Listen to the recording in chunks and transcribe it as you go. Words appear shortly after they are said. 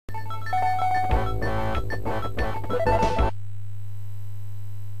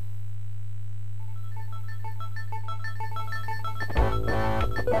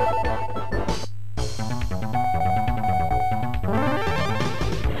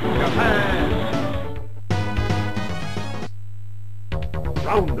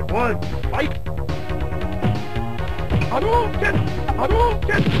Round one, fight! Hadouken!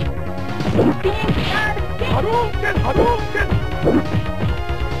 Hadouken! Hadouken! Hadouken! Hadouken!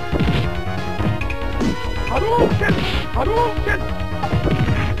 Hadouken!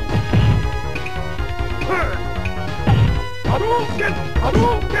 Hadouken!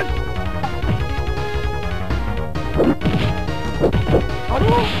 Hadouken!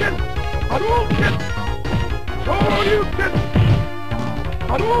 Hadouken! Hadouken! Shoryuken!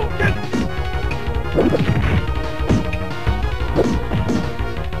 Hadouken!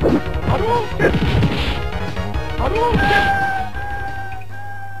 Hadouken! Hadouken!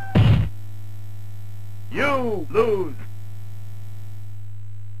 You lose!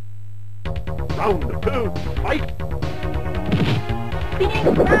 Round two, fight!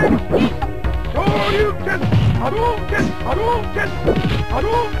 Shoryuken! Hadouken! Hadouken!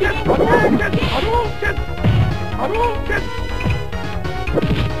 Hadouken! Hadouken! Hadouken! Hadouken!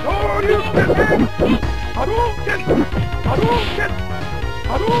 Shoryuken! Hadouken! Hadouken!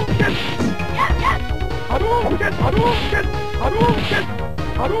 Hadouken! Hadouken! Hadouken! Hadouken!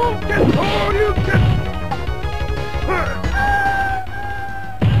 Hadouken! Shoryuken!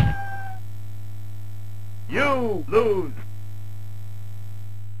 You lose!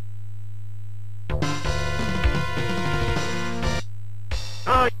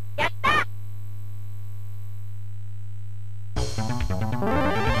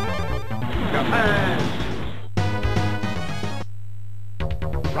 Japan!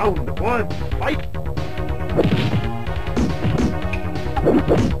 Round one, fight!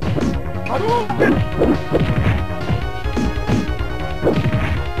 Hadouken!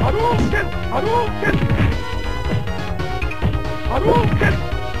 Hadouken! Hadouken! Hadouken!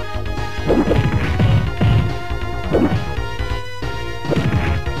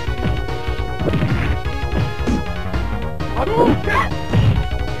 Hadouken!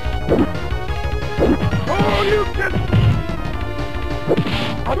 Shoryuken!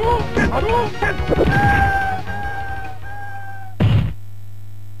 Hadouken! Hadouken!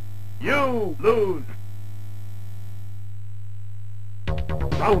 You lose!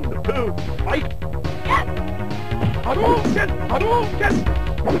 Round two, fight! Hadouken! Hadouken!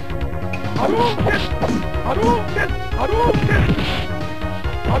 Hadouken! Hadouken! Hadouken! Hadouken!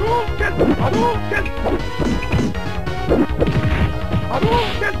 Hadouken!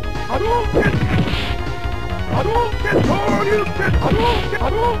 Hadouken! Hadouken! Hadouken! Shoryuken! Hadouken!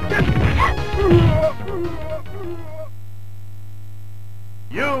 Hadouken!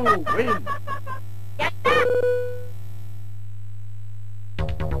 You win!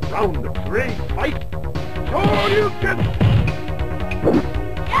 Round three, fight! Shoryuken!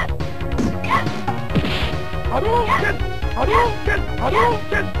 Hadouken! Hadouken!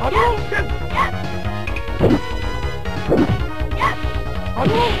 Hadouken! Hadouken!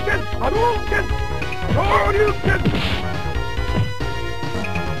 Hadouken! Hadouken! Shoryuken!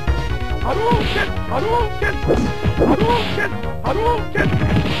 Hadouken! Hadouken! Hadouken! Hadouken!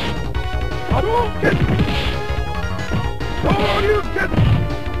 Hadouken! Shoryuken!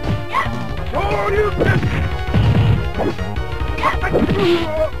 Shoryuken!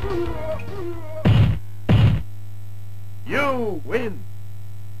 You win!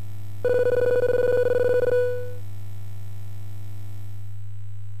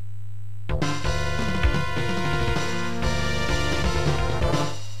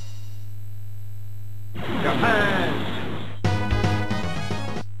 Japan!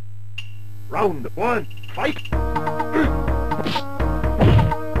 Round one, fight!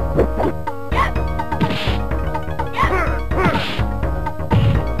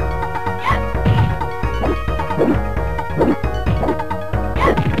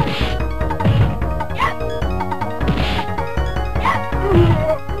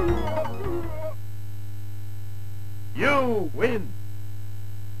 You win!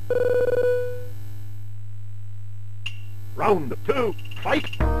 Round two, fight!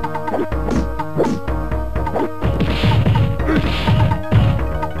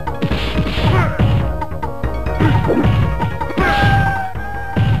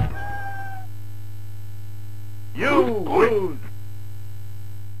 You lose!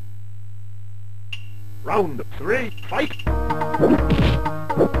 Round three, fight!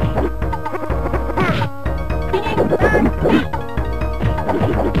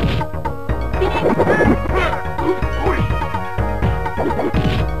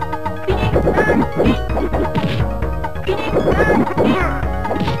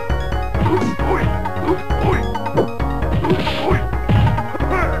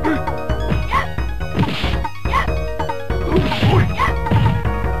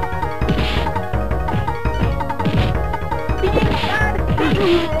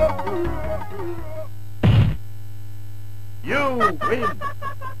 win.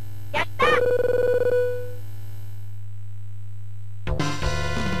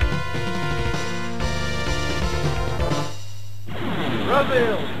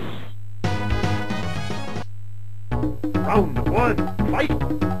 Brazil. Round one, fight.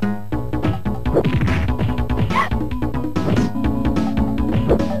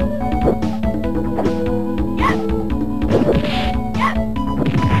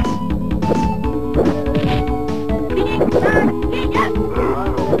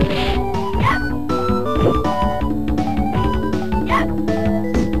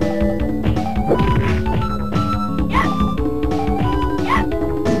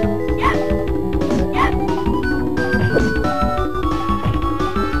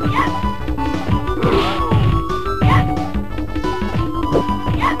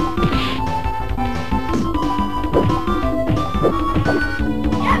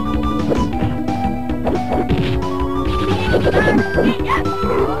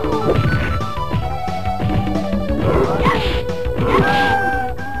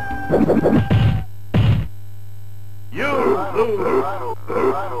 You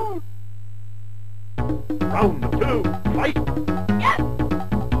lose. Round two, fight.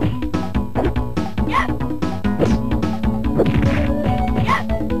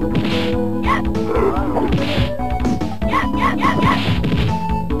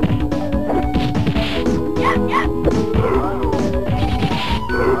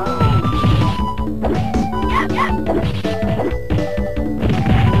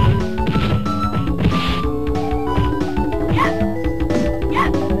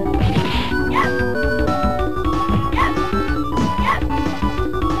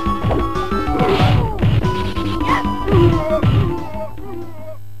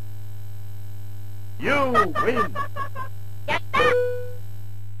 You win.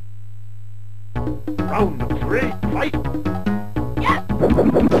 Round three, fight.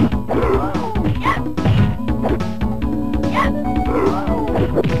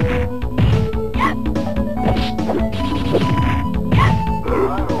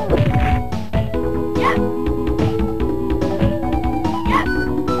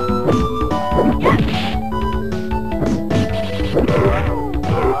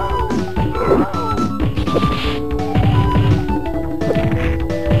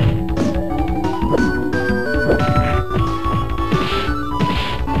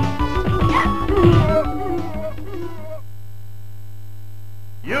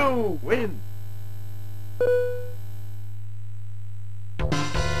 You win.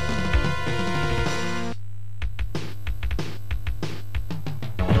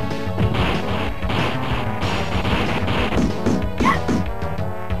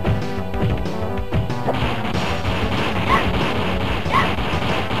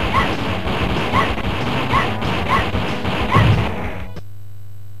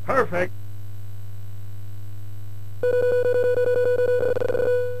 Perfect.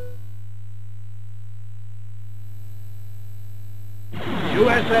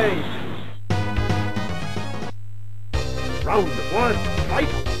 USA. Round one, fight.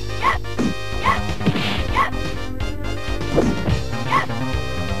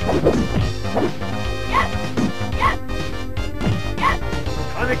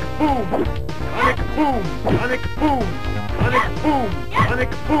 Sonic boom, sonic boom, sonic boom, sonic boom,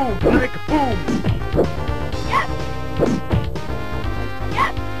 sonic boom, sonic boom.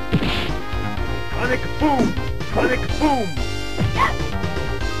 Sonic boom, sonic boom.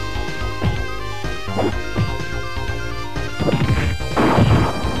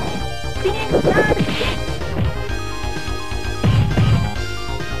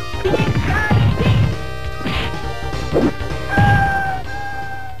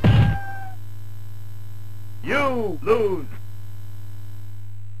 You lose.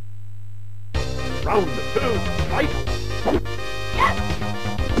 Round two, fight.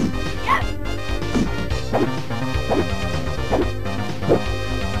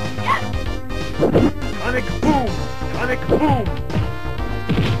 Sonic boom, sonic boom.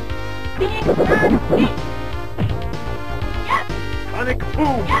 Sonic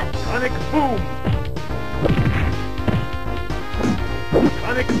boom, sonic boom.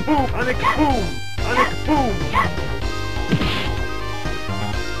 Sonic boom, sonic boom, sonic boom.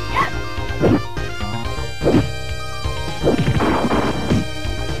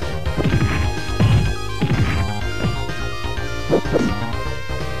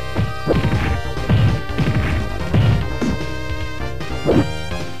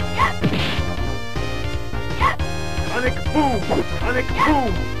 Sonic boom, sonic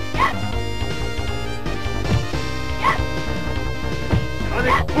boom.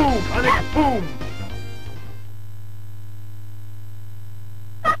 Sonic boom, sonic boom.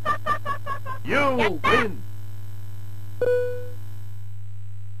 You win.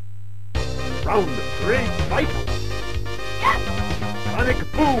 Round 3, fight. Sonic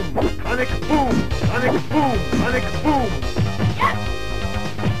boom, sonic boom, sonic boom, sonic boom.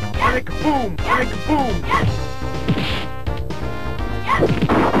 Sonic boom, sonic boom.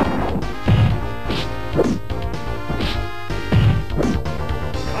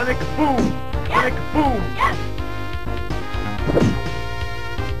 Sonic boom, sonic boom.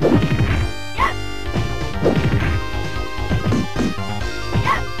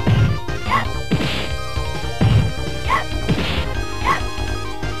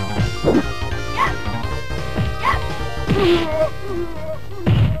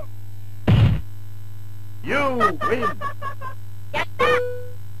 You win.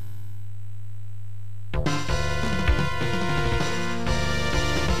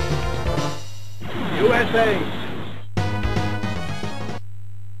 USA.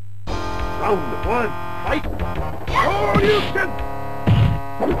 Round 1, fight. Shoryuken.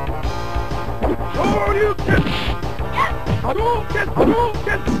 Shoryuken. Hadouken,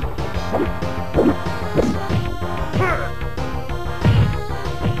 Hadouken.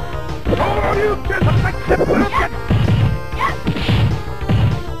 Shoryuken, Hadouken.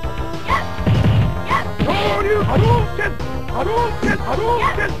 Shoryuken, Hadouken, Hadouken,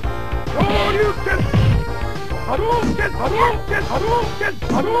 Hadouken. Shoryuken! Hadouken! Hadouken! Hadouken!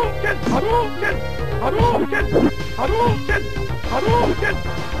 Hadouken! Hadouken! Hadouken! Hadouken! Hadouken!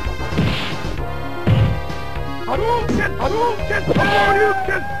 Hadouken! Hadouken!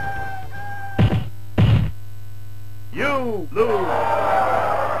 Shoryuken! You lose!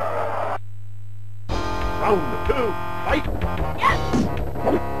 Round 2, fight!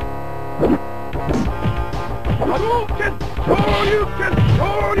 Hadouken! Shoryuken!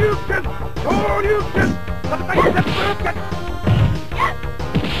 Shoryuken! Shoryuken!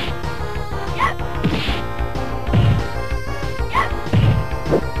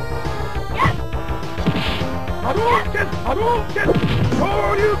 Hadouken! Hadouken!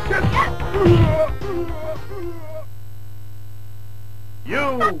 Shoryuken! You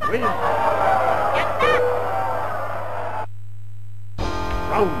win!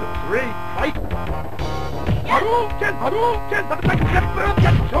 Round 3, fight! Hadouken! Hadouken!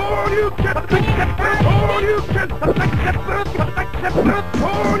 Hadouken! Shoryuken! Shoryuken! Hadouken!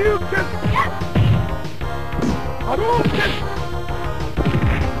 Shoryuken! Hadouken!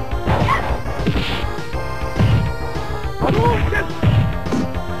 Hadouken!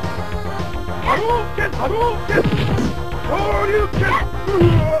 Hadouken! Hadouken! Shoryuken!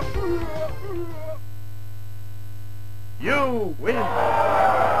 You win!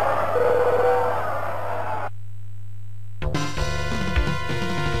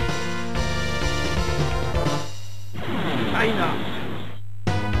 China.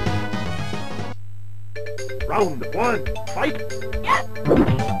 Round 1, fight!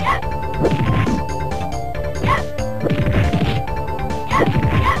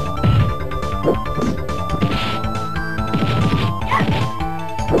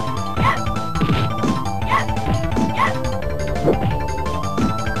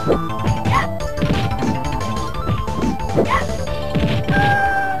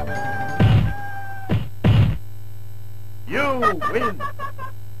 You win!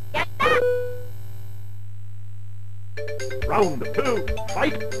 Round 2,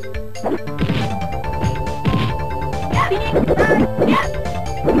 fight!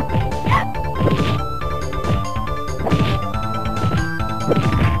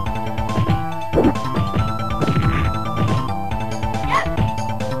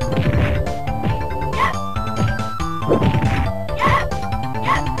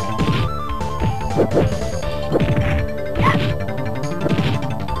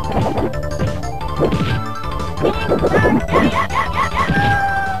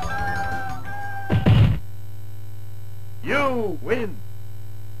 You win!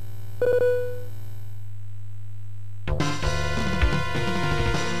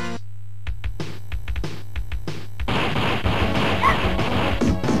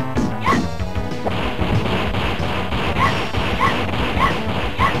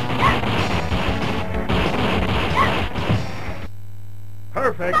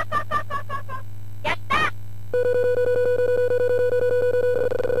 Perfect!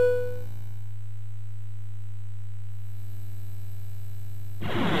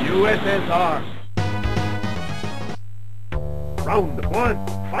 USSR. Round 1,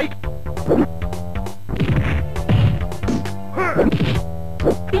 fight!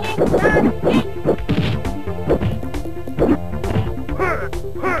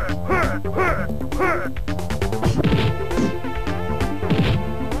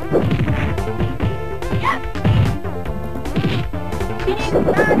 You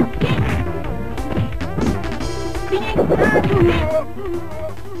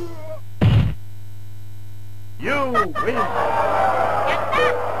win.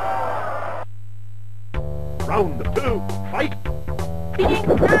 Round 2, fight.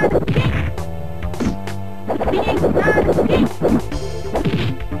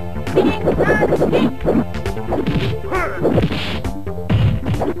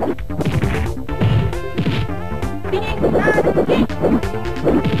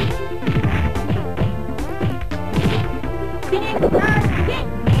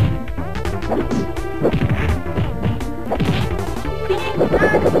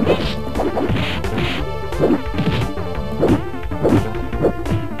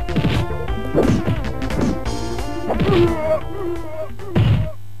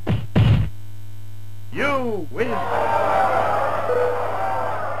 You win.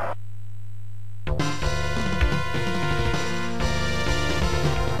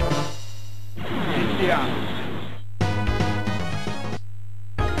 India.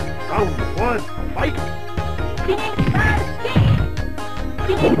 Round 1, fight.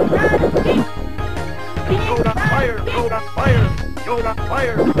 Yoda fire, Yoda fire, Yoda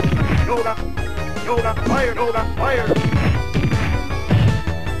fire, Yoda, Yoda fire, Yoda fire.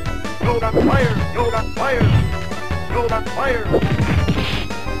 Yoda fire, Yoda fire, Yoda fire.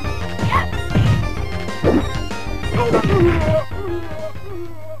 Yoda.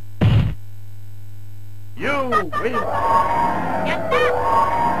 You win.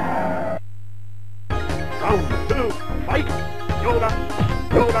 Round 2, fight. Yoda,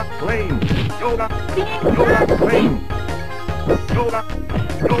 Yoda flame, Yoda, Yoda flame. Yoda,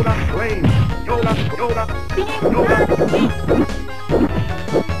 Yoda flame, Yoda, Yoda, Yoda.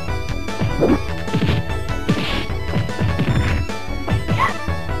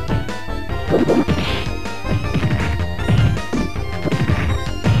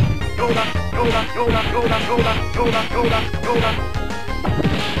 Yoda, Yoda, Yoda, Yoda, Yoda, Yoda, Yoda, Yoda.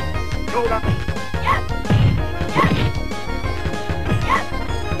 Yoda.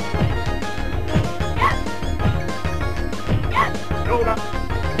 Yoda.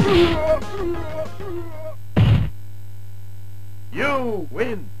 You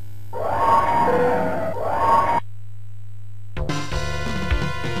win.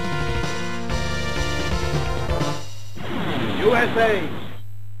 USA.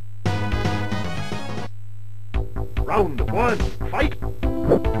 Round 1, fight.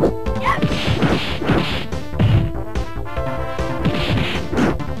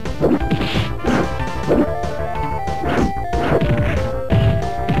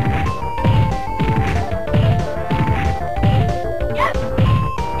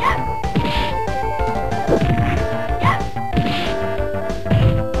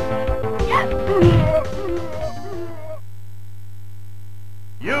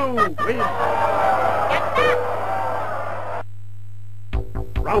 You win.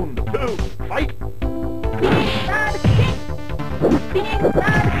 Round 2, fight.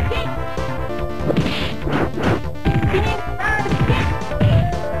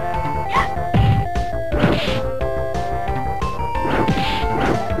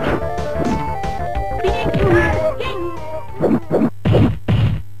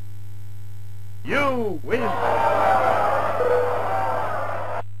 You win.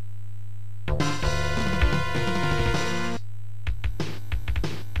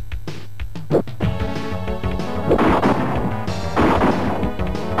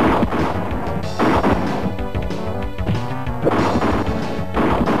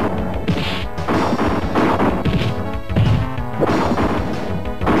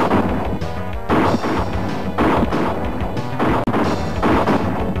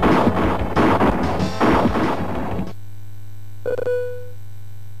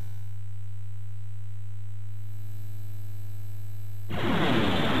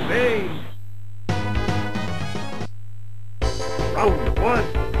 Round 1,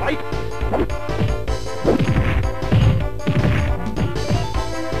 fight!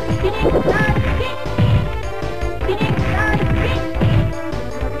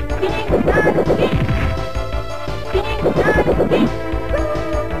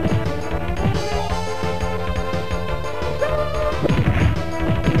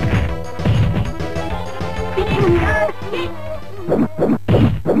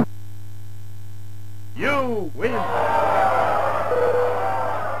 You win!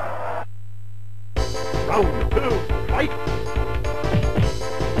 Round 2, fight!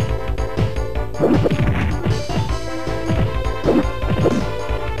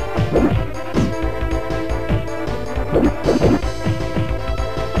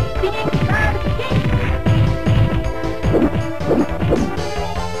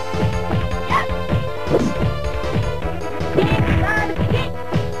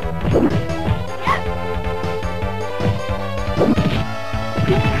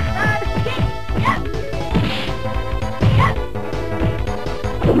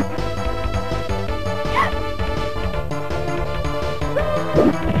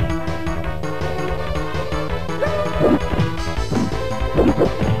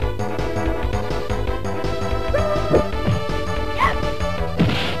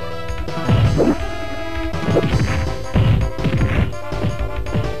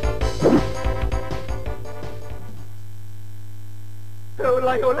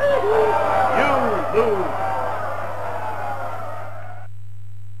 ole, ole. You lose.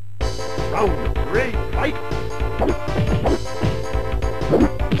 Round 3, fight.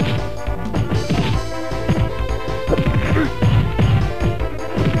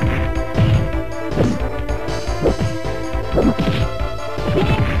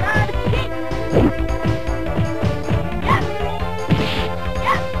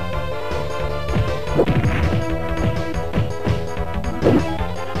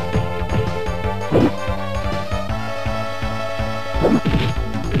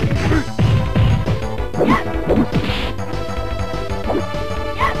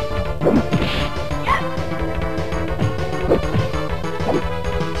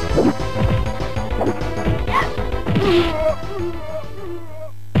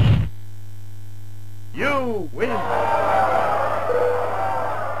 You win!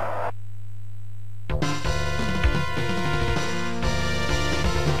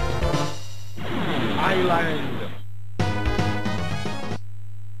 Island!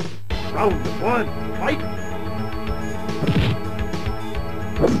 Round 1, fight!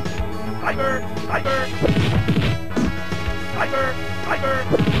 Tiger! Tiger! Tiger! Tiger! Tiger!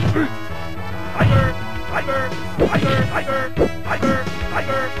 Tiger! Tiger! Tiger! Tiger!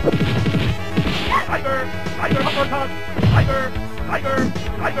 Tiger! Tiger! Tiger uppercut! Tiger! Tiger!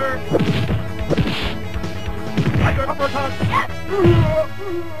 Tiger! Tiger uppercut!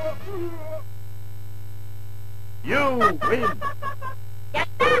 You win!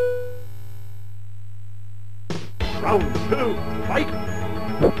 Round 2, fight!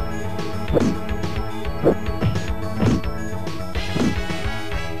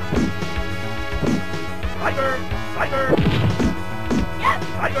 Tiger! Tiger! Tiger!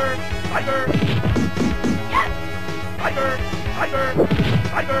 Tiger! Tiger! Tiger! Tiger!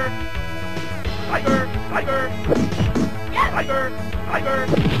 Tiger! Tiger! Tiger! Tiger!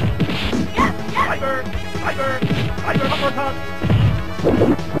 Tiger! Tiger! Tiger uppercut!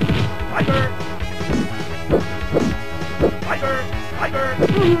 Tiger! Tiger! Tiger!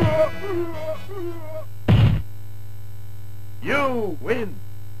 You win!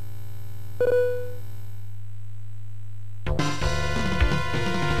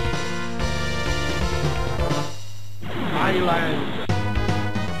 Island.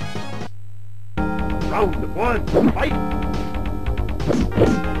 Round 1, fight!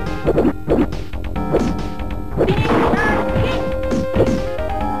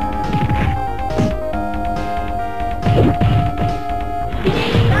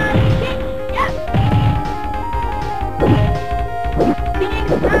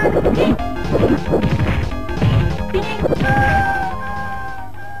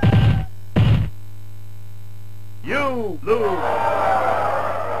 You lose!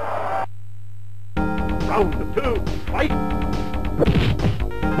 Round 2, fight!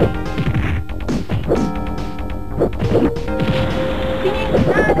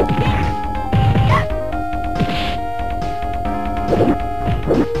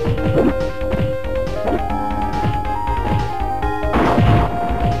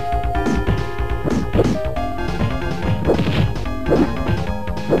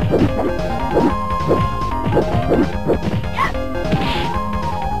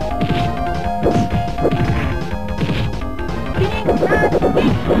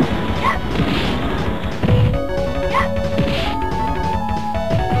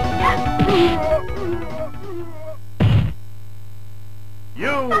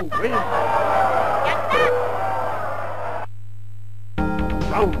 You win!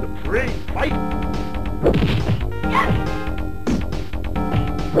 Round 3, fight!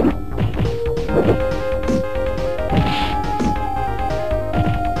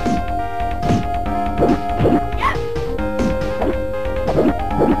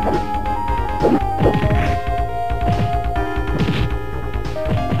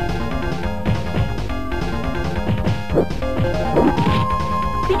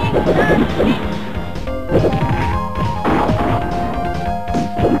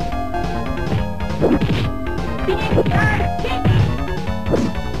 Finish!